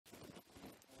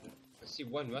see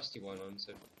one rusty one on,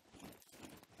 so.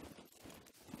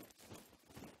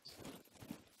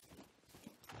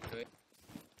 Going.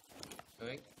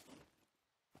 Going.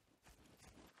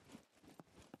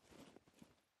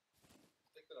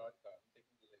 Take the right car. I'm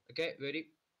taking the left. Okay, ready.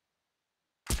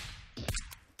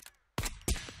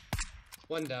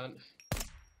 One down.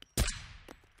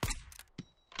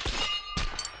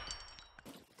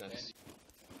 Nice.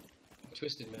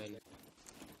 Twisted, man.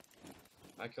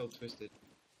 I killed Twisted.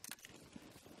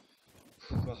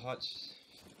 My heart's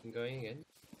going again.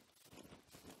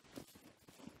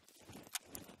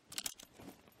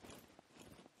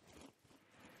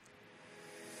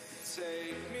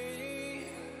 Take me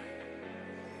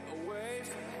away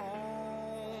from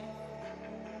home.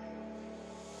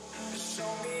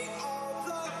 Show me all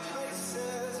the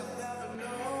places I've never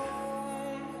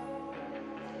known.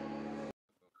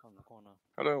 On the corner.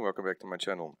 Hello and welcome back to my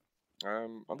channel.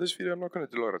 On this video I'm not going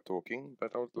to do a lot of talking,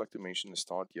 but I would like to mention the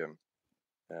start here.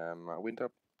 I went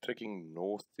up trekking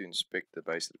north to inspect the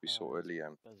base that we saw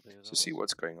earlier, to see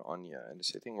what's going on here, and the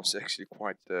setting was actually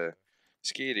quite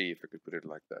scary, if I could put it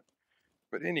like that.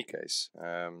 But in any case,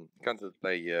 come to the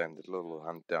play here and did a little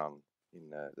hunt down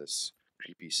in this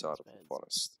creepy side of the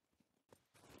forest.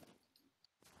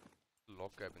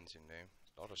 Log cabins in there.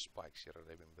 A lot of spikes here,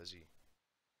 they've been busy.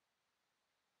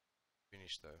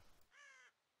 Finished though.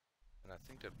 And I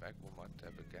think that back wall might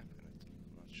have a gap in it.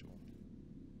 I'm not sure.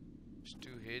 There's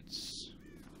two heads.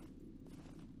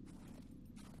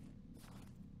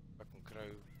 Fucking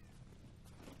crow.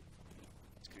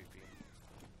 It's creepy.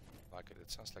 Like it, it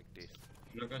sounds like death.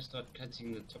 I'm not gonna start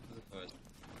cutting the top of the forest.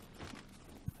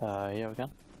 Yeah, we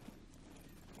can.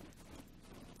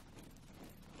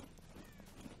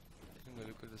 Taking a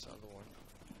look at this other one.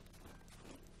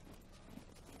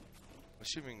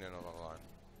 Assuming they're not online,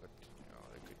 but you know,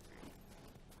 they could be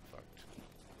fucked.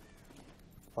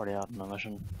 Already out on a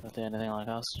mission. If they're anything like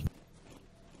us.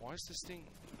 Why is this thing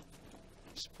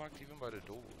spiked even by the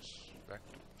doors? Back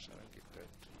doors, I don't get that.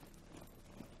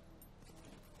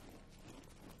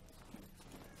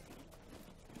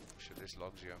 Shit, there's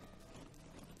logs here.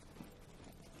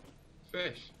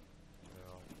 Fish.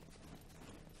 Yeah.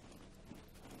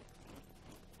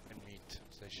 And meat.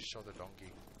 So they should shot the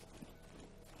donkey.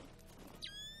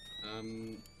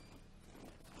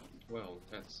 Well,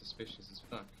 that's suspicious as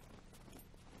fuck.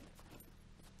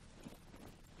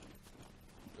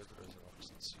 Go to those rocks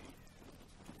and see.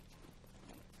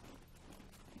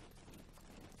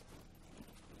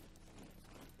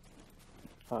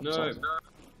 Oh, No, sorry.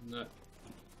 no.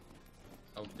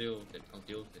 I'll deal with it. I'll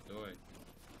deal with it. Don't worry.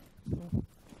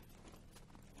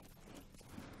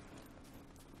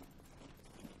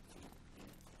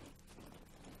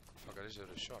 Fuck, I just heard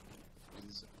a shot.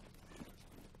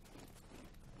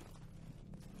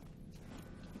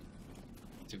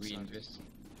 Do we invest?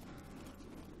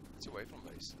 It's away from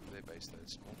base. Their base though.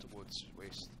 It's more towards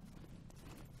west.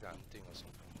 The hunting or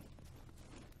something.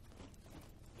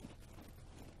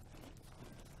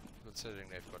 Considering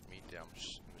they've got meat there, I'm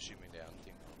assuming they're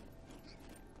hunting.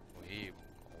 Or him,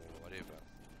 or whatever.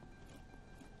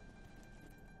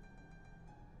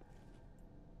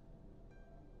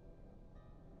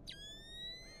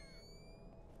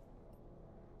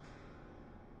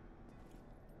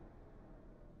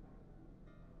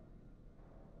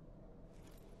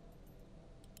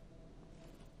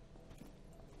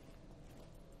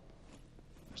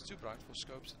 It's too bright for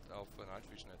scopes at Alpha Night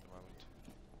Vision at the moment.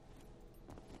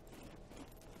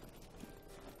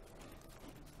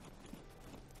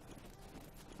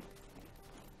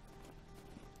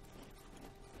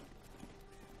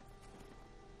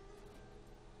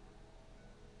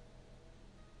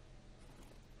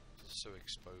 So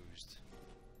exposed.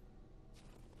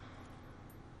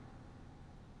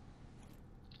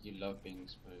 You love being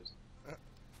exposed. Upwards.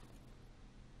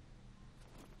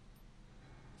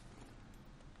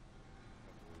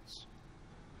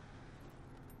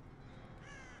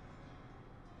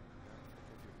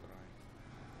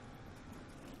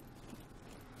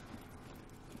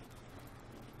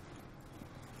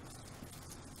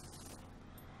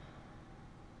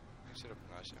 Set up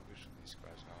a nice ambush for these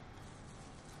guys now.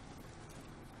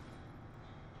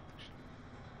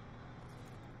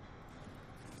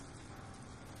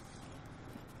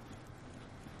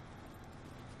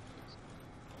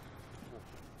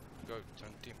 Go, turn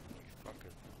team, you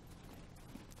fucker.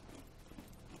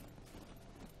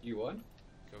 You what?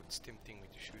 Go, it's tempting me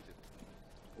to shoot it.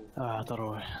 I thought I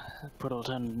would put all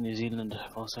 10 New Zealand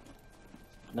also.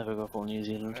 Never go full New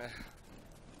Zealand.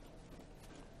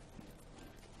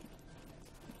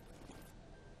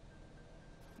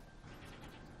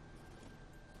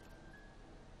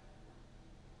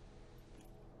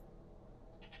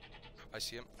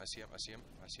 see him. I see him. I see him.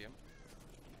 I see him.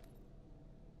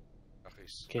 Ach,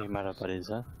 Okay, matter what is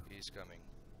that? he's coming.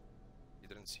 He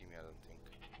didn't see me, I don't think.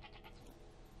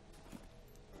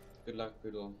 Good luck,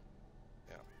 Poedil.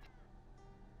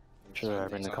 Should I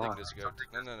bring He's the hunting car? this goat.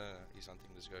 No, no, no, no. He's hunting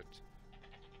this goat.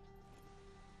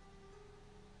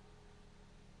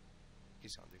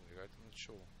 He's hunting the goat, I'm not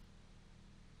sure.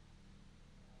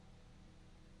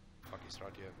 Fuck, he's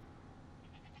right here.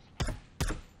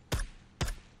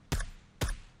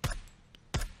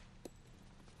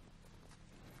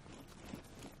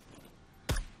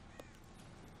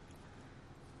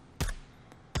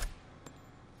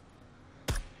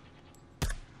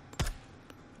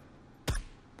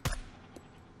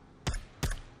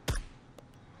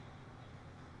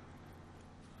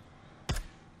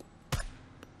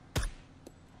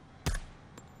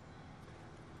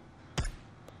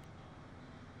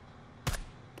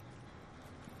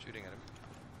 Shooting at him.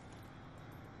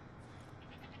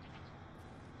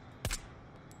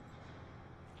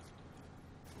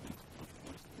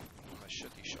 A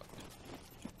shitty shot.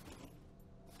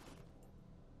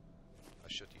 A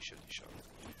shitty shot.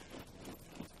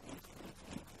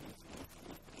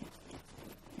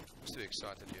 I'm too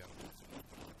excited here.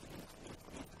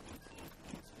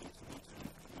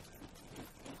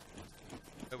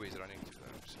 Oh, he's running to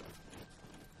them, so.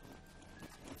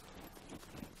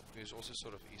 He's also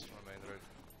sort of east from the main road.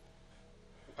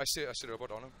 I see a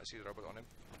robot on him. I see a robot on him.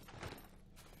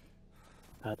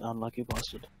 That unlucky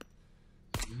bastard.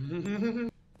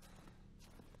 He's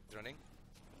running.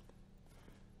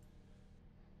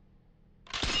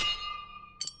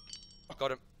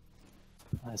 Got him.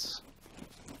 Nice.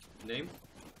 Name?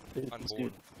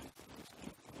 Unborn.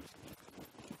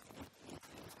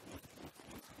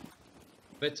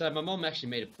 But my mom actually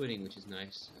made a pudding, which is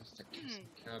nice. It's like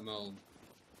caramel.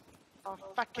 I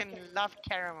fucking love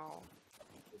caramel.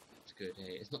 It's good,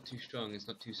 hey. It's not too strong, it's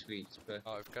not too sweet. It's perfect.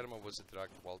 Oh, if caramel was a drug,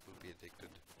 Walt would be addicted.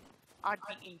 I'd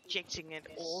be injecting it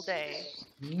all day.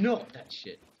 Not that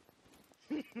shit.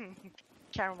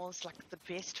 Caramel's like the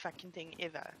best fucking thing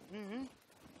ever.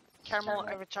 Caramel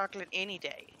over chocolate any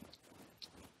day.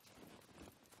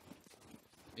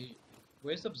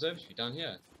 Where's the observatory? Down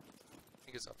here. I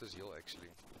think it's up this hill actually.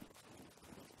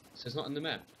 So it's not on the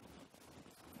map.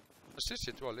 It's just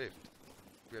here to our left.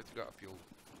 We have to go uphill.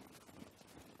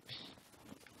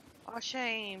 Oh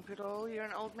shame, Poodle, you're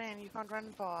an old man, you can't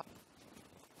run far.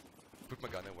 Put my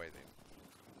gun away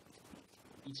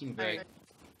then. Eating Oh, break. is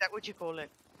that what you call it?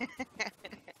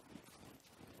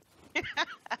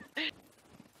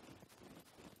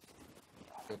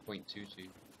 4.22.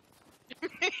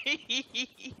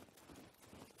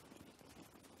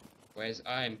 Whereas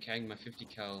I am carrying my 50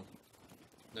 cal.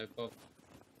 No problem.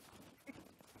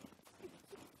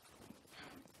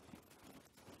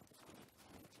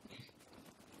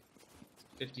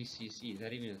 $50cc, is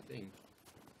that even a thing?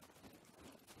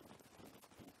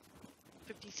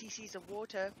 50 cc's of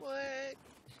water, what?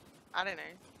 I don't know.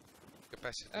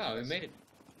 Capacity. Oh, we made it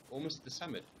almost to the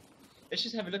summit. Let's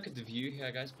just have a look at the view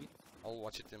here, guys. I'll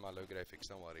watch it in my low graphics,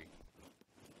 don't worry.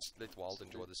 Just let Wild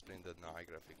enjoy the splendid high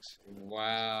graphics.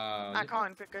 Wow. I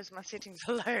can't because my settings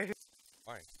are low.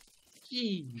 Why?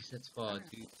 Jeez, that's far,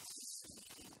 dude.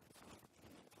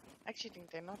 I actually think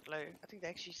they're not low. I think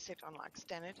they're actually set on like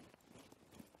standard.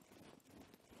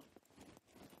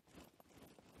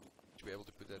 To be able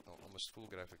to put that on almost full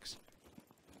graphics.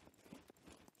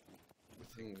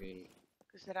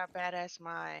 Because that how badass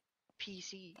my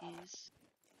PC is.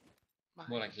 My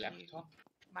More like new- laptop?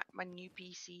 My new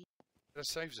PC. The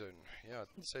safe zone. Yeah,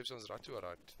 the safe zone's right to our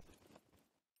right.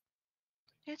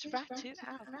 It's right to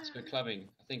our Let's go right. clubbing.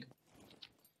 I think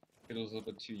Fiddle's a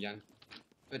little bit too young.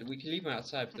 But we can leave him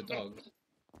outside for the dogs.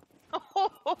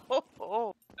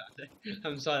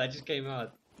 I'm sorry, that just came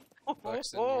out.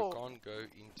 Buxton, you can't go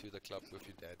into the club with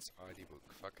your dad's ID book.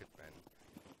 Fuck it,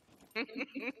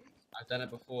 man. I've done it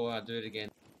before, I'll do it again.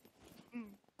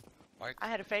 I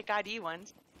had a fake ID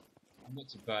once. I'm not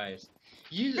surprised.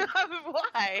 You,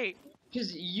 Why?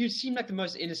 because you seem like the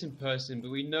most innocent person, but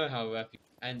we know how rough you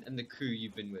and the crew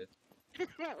you've been with.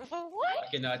 For what?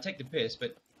 Okay, no, I take the piss,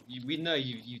 but we know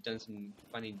you've done some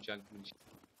funny junk and shit.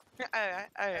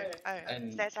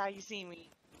 And- That's how you see me.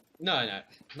 No,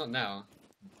 not now.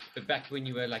 But back when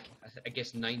you were like, I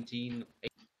guess 19, you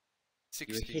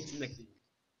were 60. hitting like,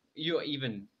 you're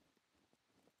even.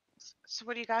 So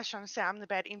what are you guys trying to say? I'm the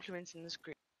bad influence in this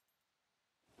group.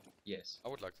 Yes. I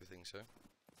would like to think so.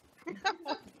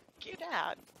 Get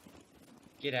out.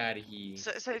 Get out of here.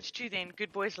 So it's true then.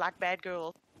 Good boys like bad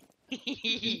girls.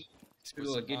 It's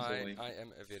You're a good I boy.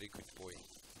 am a very good boy.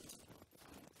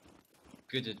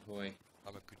 Good boy.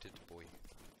 I'm a good boy.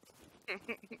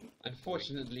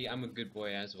 Unfortunately, I'm a good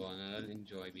boy as well, and I don't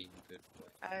enjoy being a good boy.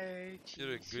 Oh,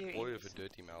 You're a jeez, good you're boy with a innocent.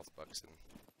 dirty mouth, Buxton.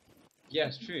 Yeah,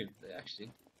 it's true.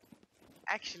 Actually.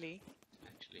 Actually,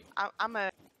 I'm a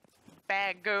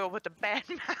bad girl with a bad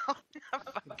mouth.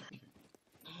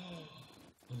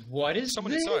 What is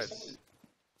Someone this? inside.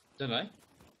 Don't know.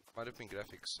 Might have been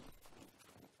graphics.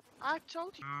 I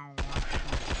told you.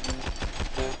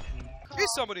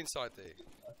 There's someone inside there.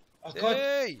 Oh god.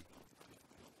 Hey!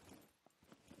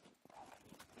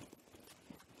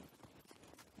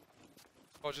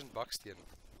 Sergeant Buxton.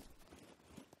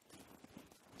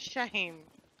 Shame.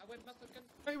 I went muscle gun.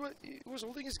 Hey, what? He was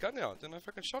holding his gun out, and I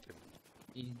fucking shot him.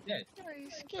 He's dead. No,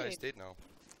 he's Oh, scared. he's dead now.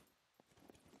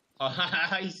 Oh,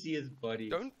 I see his body.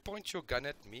 Don't point your gun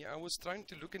at me. I was trying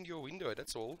to look in your window.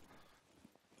 That's all.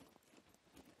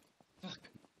 Fuck.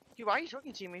 Why are you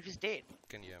talking to him if he's dead?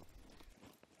 Can you?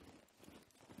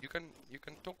 You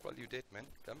can talk while you're dead, man.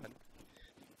 Come on.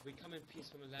 We come in peace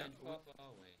from a land far, far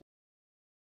away.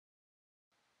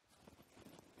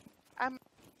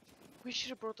 We should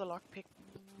have brought the lockpick.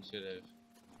 We should have.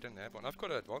 Don't have one. I've got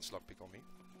an advanced lockpick on me.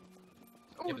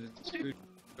 Yeah, but it's screwed.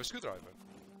 A screwdriver.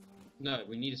 No,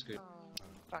 we need a screw. Oh,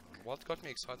 fuck. What got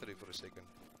me excited there for a second?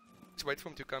 Let's wait for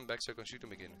him to come back so I can shoot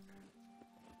him again.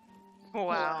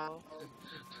 Wow.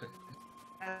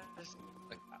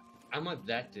 I'm not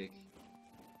that dick.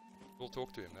 We'll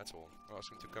talk to him, that's all. I'll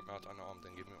ask him to come out unarmed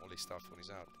and give me all his stuff when he's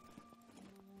out.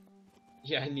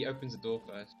 Yeah, and he opens the door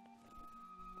first.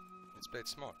 Let's play it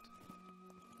smart.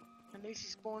 Unless he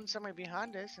spawns somewhere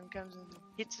behind us and comes and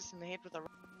hits us in the head with a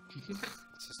rock.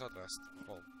 It's just not rust.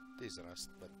 Well, it is rust,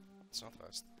 but it's not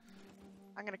rust.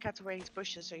 I'm gonna cut away his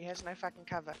bushes so he has no fucking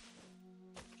cover.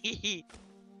 Hehe.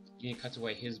 You need to cut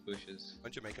away his bushes. Why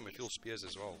don't you make him a fuel spears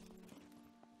as well?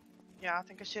 Yeah, I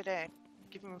think I should,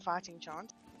 give him a fighting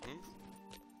chance. Hmm?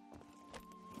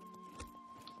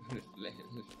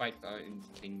 Fight our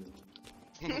things.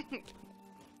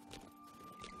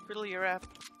 Riddle, you're up.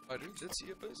 I did see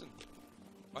a person.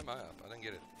 Why am I up? I don't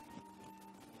get it.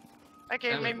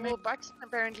 Okay, Damn it. maybe more Buxton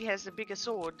apparently has a bigger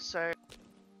sword, so...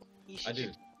 he I should-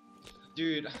 do.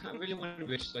 Dude, I really want to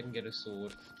wish so I can get a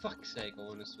sword. For fuck's sake, I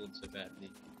want a sword so badly.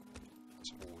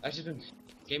 Sword. Actually, been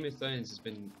Game of Thrones has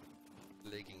been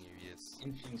Legging you, yes.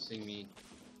 influencing me.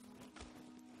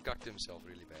 Cucked himself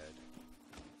really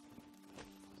bad.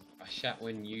 I shot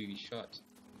when you shot.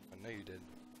 I know you did.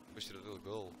 Wish you're a little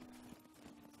girl.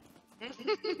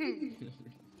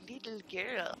 Little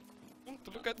girl.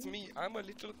 Don't look at me, I'm a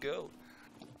little girl.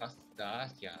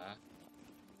 Das, yeah.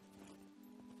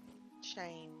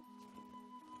 Shame.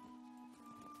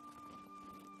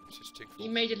 Let's just check He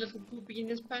for... made a little poopy in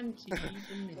his panties,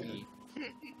 didn't he?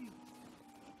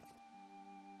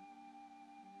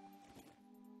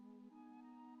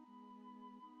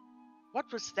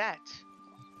 What was that?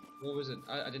 What was it?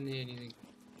 I didn't hear anything.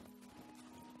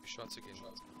 Shots again.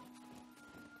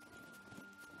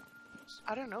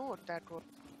 I don't know what that was.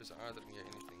 Because I didn't hear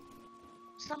anything.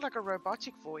 It sounded like a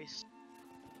robotic voice.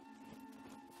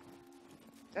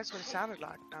 That's what it sounded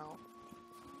like now.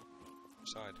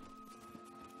 Side.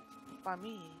 By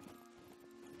me.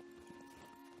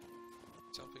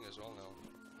 Something as well now.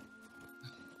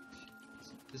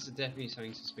 This is definitely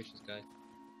something suspicious, guys.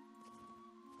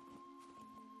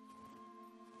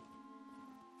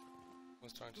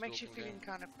 Was trying to Makes you talk in feeling game.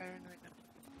 kind of paranoid now.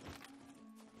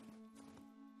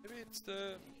 Maybe it's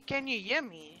the... Can you hear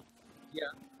me? Yeah.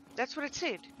 That's what it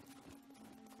said.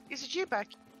 Is it you back?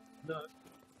 No.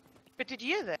 But did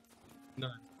you hear that?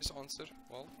 No. Just answer.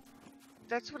 Well,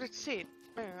 That's what it said.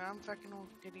 Oh, I'm fucking all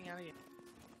getting out of here.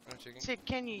 I'm checking. It said,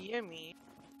 can you hear me?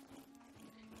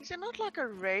 Is there not like a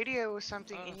radio or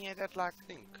something in here that like I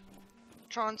think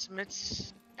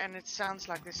transmits and it sounds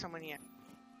like there's someone here?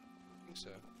 so.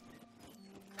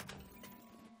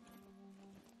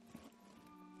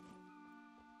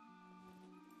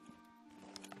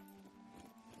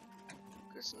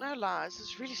 Because no lies,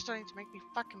 it's really starting to make me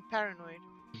fucking paranoid.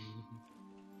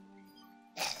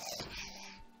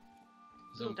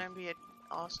 So So, don't be an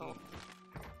asshole.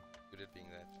 Good at being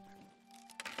that.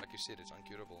 Like you said, it's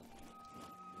uncurable.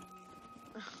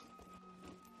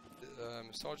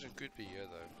 Sergeant could be here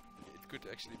though. It could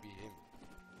actually be him.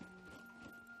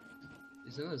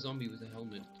 there's another zombie with a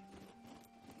helmet.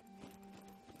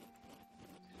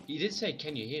 He did say,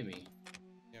 "Can you hear me?"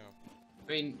 Yeah.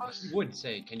 I mean, he would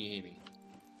say, "Can you hear me?"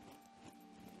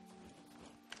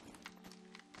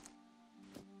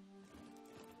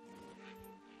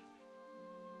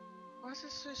 Why is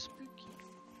this so spooky?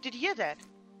 Did you hear that?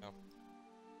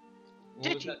 What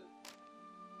Did was you? that?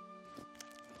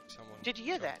 Someone Did you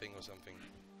hear that? jumping or something.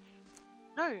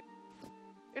 No.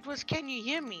 It was, can you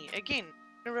hear me? Again,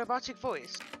 in a robotic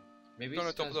voice. Maybe We're on the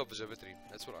it's top of the 'cause observatory.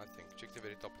 That's what I think. Check the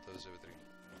very top of the observatory.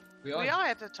 we We are. are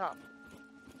at the top.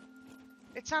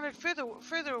 It sounded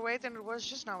further away than it was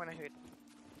just now when I heard.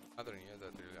 I don't hear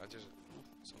that really. I just.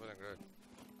 Something like that.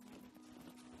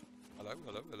 Hello,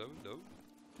 hello, hello, hello.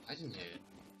 I didn't hear it.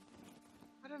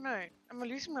 I don't know. Am I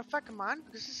losing my fucking mind?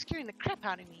 Because it's scaring the crap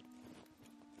out of me.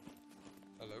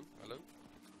 Hello, hello,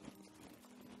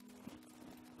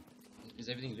 Is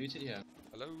everything looted here?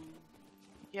 hello,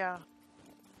 Yeah.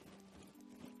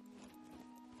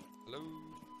 hello.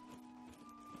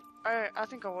 Oh, I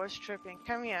think I was tripping.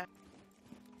 Come here.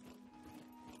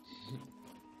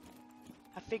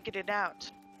 I figured it out.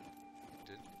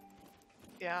 Did?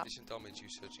 Yeah, Listen, tell me it's you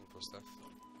searching for stuff.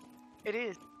 it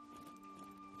is.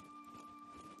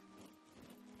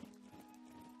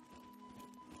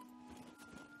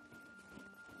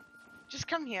 Just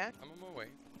come here, I'm on my way.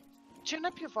 turn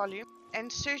up your volume,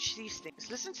 and search these things.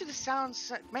 Listen to the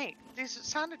sounds it makes. There's a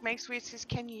sound it makes where it says,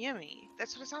 can you hear me?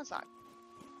 That's what it sounds like.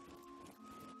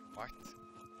 What?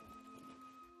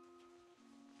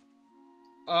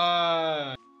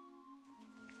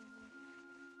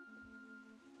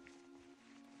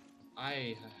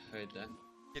 I heard that.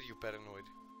 Get you paranoid.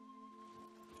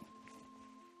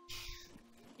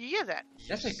 You hear that?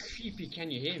 That's a creepy. Can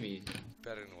you hear me?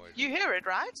 Paranoid. You hear it,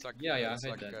 right? It's like Yeah, I it's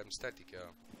heard like that. static. Yeah.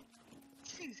 It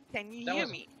says, can you That hear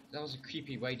was- me? That was a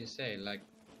creepy way to say it, like,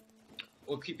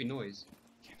 or creepy noise.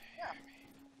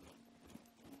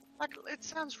 Like, it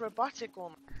sounds robotic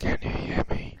almost. Can you hear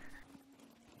me?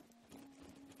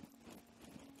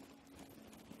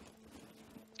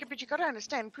 Okay, but you gotta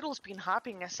understand, Poodle's been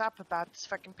hyping us up about this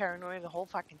fucking paranoia the whole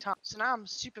fucking time. So now I'm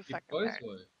super You fucking both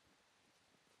paranoid. were.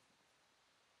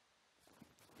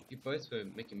 You both were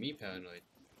making me paranoid.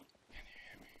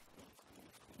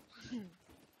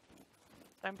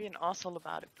 Don't be an asshole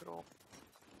about it, Poodle.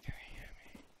 Can you hear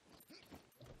me?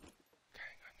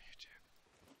 Going on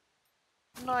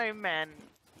YouTube. No, man.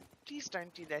 Please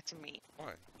don't do that to me.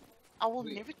 Why? I will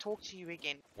Wait. never talk to you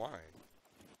again. Why?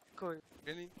 Good.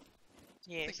 Really?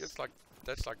 I think Yes.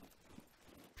 that's like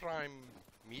prime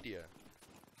media,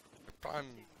 like prime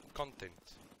content.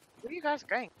 Where are you guys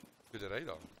going? To the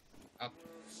radar. Up.